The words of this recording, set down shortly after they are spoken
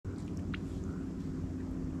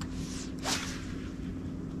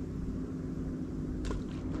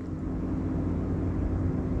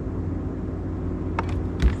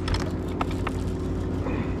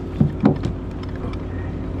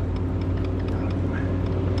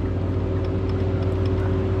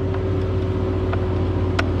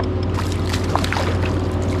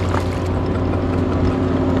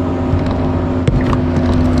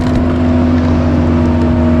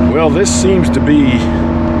this seems to be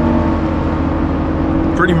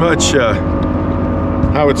pretty much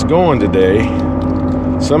how it's going today.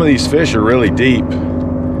 Some of these fish are really deep,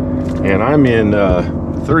 and I'm in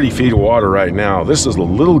 30 feet of water right now. This is a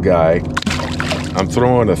little guy. I'm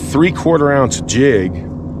throwing a 3/4 ounce jig,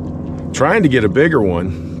 trying to get a bigger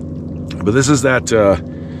one, but this is that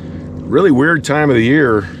really weird time of the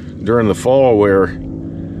year during the fall where,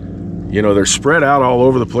 you know, they're spread out all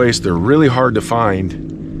over the place. They're really hard to find.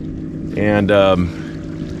 And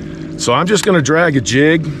so I'm just gonna drag a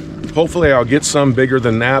jig. Hopefully I'll get some bigger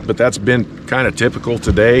than that, but that's been kind of typical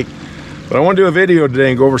today. But I want to do a video today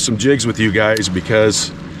and go over some jigs with you guys,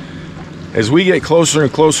 because as we get closer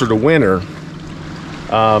and closer to winter,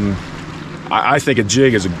 I think a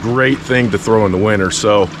jig is a great thing to throw in the winter.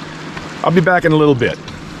 So I'll be back in a little bit.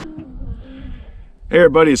 Hey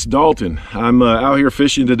everybody, it's Dalton. I'm out here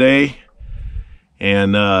fishing today,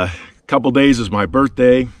 and a couple days is my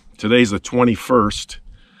birthday. Today's the 21st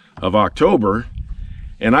of October,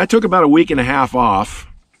 and I took about a week and a half off,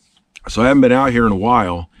 so I haven't been out here in a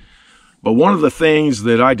while. But one of the things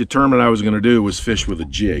that I determined I was going to do was fish with a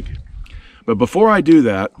jig. But before I do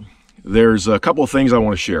that, there's a couple of things I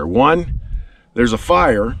want to share. One, there's a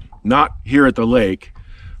fire, not here at the lake,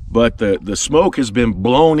 but the smoke has been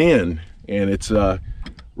blown in, and it's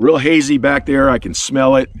real hazy back there. I can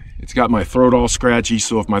smell it. It's got my throat all scratchy,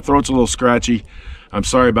 so if my throat's a little scratchy, I'm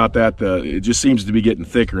sorry about that. It just seems to be getting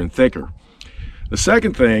thicker and thicker. The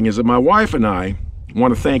second thing is that my wife and I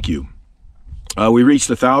want to thank you. We reached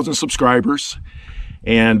 1,000 subscribers,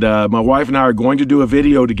 and my wife and I are going to do a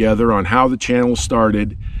video together on how the channel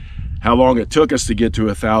started, how long it took us to get to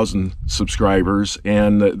 1,000 subscribers,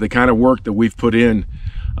 and the kind of work that we've put in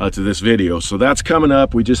to this video. So that's coming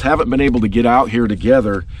up. We just haven't been able to get out here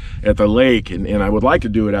together at the lake, and I would like to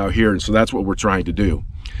do it out here, and so that's what we're trying to do.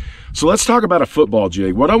 So let's talk about a football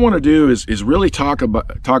jig. What I want to do is really talk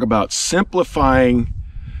about simplifying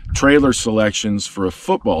trailer selections for a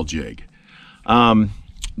football jig.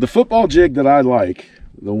 The football jig that I like,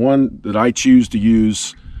 the one that I choose to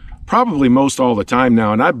use probably most all the time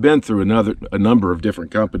now, and I've been through a number of different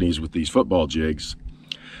companies with these football jigs,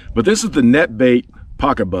 but this is the NetBait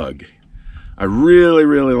Pocket Bug. I really,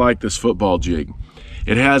 really like this football jig.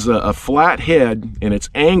 It has a flat head, and it's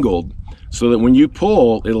angled so that when you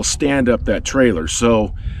pull, it'll stand up that trailer.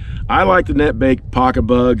 So I like the NetBait Pocket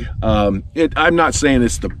Bug. I'm not saying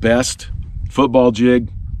it's the best football jig,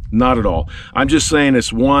 not at all. I'm just saying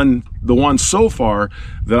it's the one so far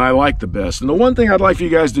that I like the best. And the one thing I'd like for you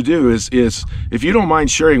guys to do is if you don't mind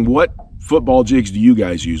sharing, what football jigs do you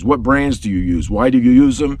guys use? What brands do you use? Why do you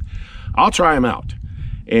use them? I'll try them out.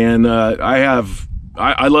 And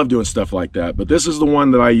I love doing stuff like that, but this is the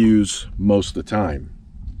one that I use most of the time.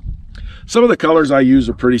 Some of the colors I use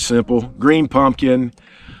are pretty simple. Green pumpkin.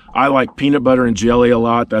 I like peanut butter and jelly a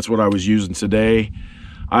lot. That's what I was using today.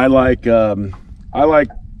 I like you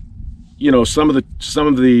know, some of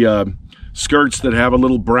the skirts that have a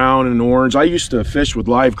little brown and orange. I used to fish with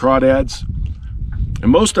live crawdads, and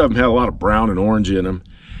most of them had a lot of brown and orange in them.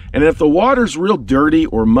 And if the water's real dirty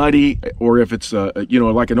or muddy, or if it's you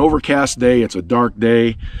know, like an overcast day, it's a dark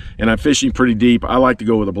day, and I'm fishing pretty deep, I like to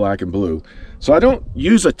go with a black and blue. So I don't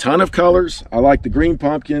use a ton of colors. I like the green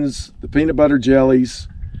pumpkins, the peanut butter jellies,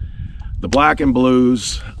 the black and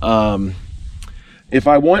blues. If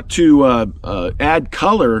I want to add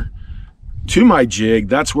color to my jig,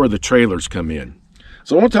 that's where the trailers come in.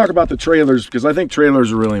 So I want to talk about the trailers, because I think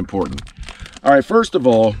trailers are really important. All right, first of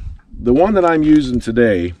all, the one that I'm using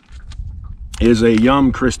today is a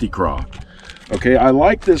Yum Christy Craw. Okay, I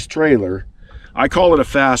like this trailer. I call it a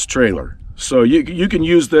fast trailer. So you can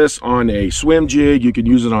use this on a swim jig, you can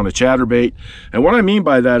use it on a chatterbait. And what I mean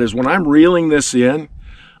by that is when I'm reeling this in,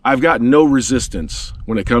 I've got no resistance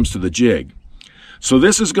when it comes to the jig. So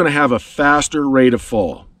this is going to have a faster rate of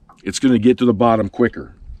fall. It's going to get to the bottom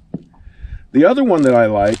quicker. The other one that I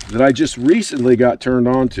like, that I just recently got turned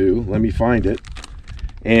on to, let me find it,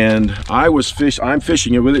 and I'm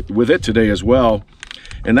fishing it with it today as well,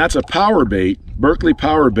 and that's a power bait, Berkeley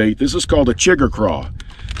power bait. This is called a Chigger Craw.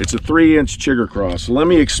 It's a 3-inch Chigger Craw. So let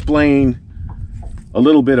me explain a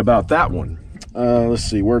little bit about that one. Let's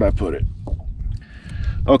see, where'd I put it?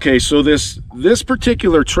 Okay, so this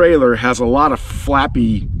particular trailer has a lot of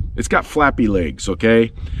flappy, it's got flappy legs,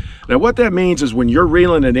 okay? Now what that means is when you're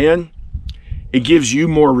reeling it in, it gives you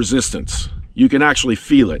more resistance. You can actually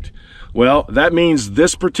feel it. Well, that means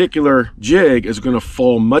this particular jig is going to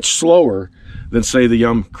fall much slower than say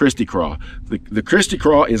the Christie Craw. The Christie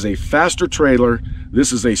Craw is a faster trailer.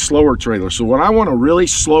 This is a slower trailer. So when I want a really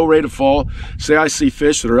slow rate of fall, say I see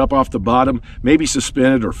fish that are up off the bottom, maybe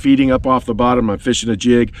suspended or feeding up off the bottom, I'm fishing a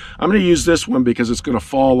jig, I'm going to use this one because it's going to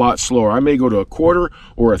fall a lot slower. I may go to a 1/4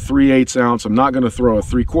 or a 3/8 ounce. I'm not going to throw a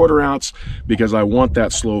 3/4 ounce because I want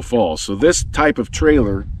that slow fall. So this type of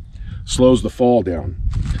trailer slows the fall down.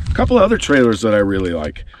 A couple of other trailers that I really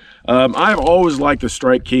like. I've always liked the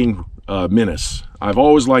Strike King Menace. I've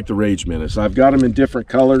always liked the Rage Menace. I've got them in different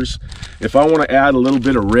colors. If I want to add a little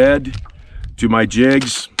bit of red to my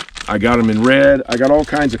jigs, I got them in red. I got all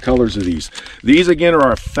kinds of colors of these. These again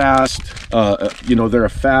are a fast, they're a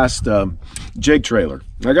fast jig trailer.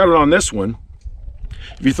 I got it on this one.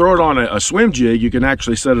 If you throw it on a swim jig, you can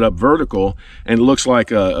actually set it up vertical and it looks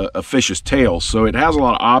like a fish's tail. So it has a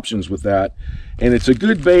lot of options with that. And it's a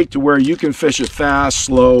good bait to where you can fish it fast,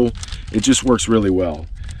 slow. It just works really well.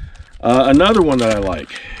 Another one that I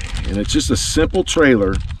like, and it's just a simple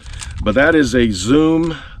trailer, but that is a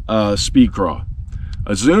Zoom Speed Craw.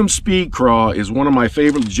 A Zoom Speed Craw is one of my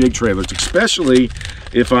favorite jig trailers, especially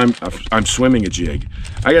if I'm swimming a jig.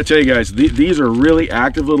 I gotta tell you guys, these are really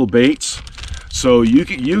active little baits. So you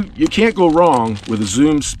can't go wrong with a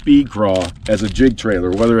Zoom Speed Craw as a jig trailer,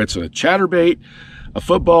 whether it's a chatterbait, a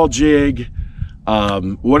football jig,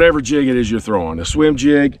 whatever jig it is you're throwing, a swim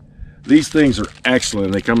jig. These things are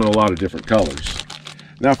excellent. They come in a lot of different colors.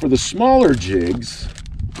 Now for the smaller jigs,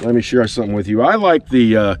 let me share something with you. I like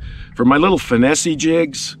for my little finesse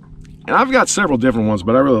jigs, and I've got several different ones,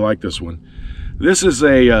 but I really like this one. This is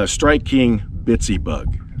a Strike King Bitsy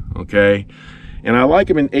Bug, okay? And I like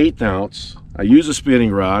them in 1/8 ounce. I use a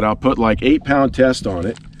spinning rod. I'll put like 8-pound test on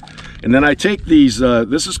it. And then I take these,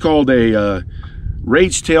 this is called a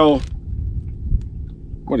Rage Tail.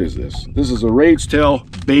 What is this? This is a Rage Tail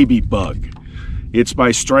Baby Bug. It's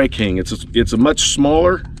by Strike King. It's a much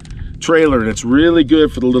smaller trailer, and it's really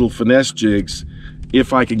good for the little finesse jigs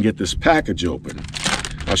if I can get this package open.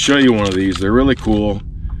 I'll show you one of these. They're really cool.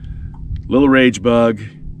 Little Rage Bug,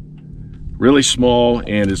 really small,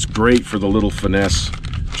 and it's great for the little finesse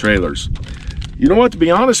trailers. You know what, to be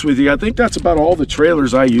honest with you, I think that's about all the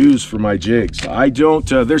trailers I use for my jigs. I don't,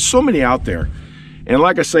 there's so many out there. And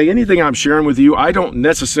like I say, anything I'm sharing with you, I don't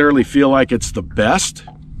necessarily feel like it's the best.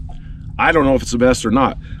 I don't know if it's the best or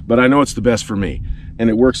not, but I know it's the best for me, and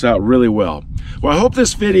it works out really well. Well, I hope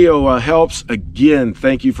this video helps. Again,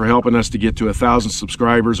 thank you for helping us to get to 1,000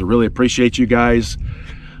 subscribers. I really appreciate you guys.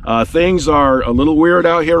 Things are a little weird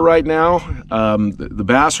out here right now. The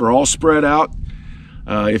bass are all spread out.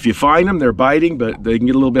 If you find them, they're biting, but they can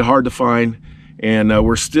get a little bit hard to find. And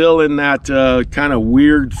we're still in that kind of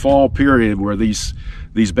weird fall period where these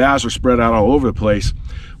bass are spread out all over the place.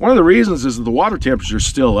 One of the reasons is that the water temperature is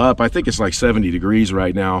still up. I think it's like 70 degrees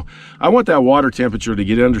right now. I want that water temperature to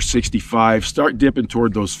get under 65, start dipping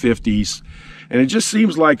toward those 50s. And it just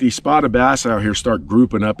seems like these spotted bass out here start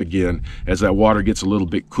grouping up again as that water gets a little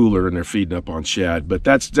bit cooler and they're feeding up on shad. But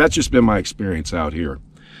that's just been my experience out here.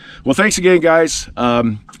 Well, thanks again, guys.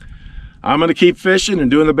 I'm going to keep fishing and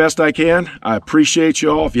doing the best I can. I appreciate you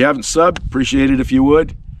all. If you haven't subbed, appreciate it if you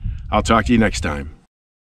would. I'll talk to you next time.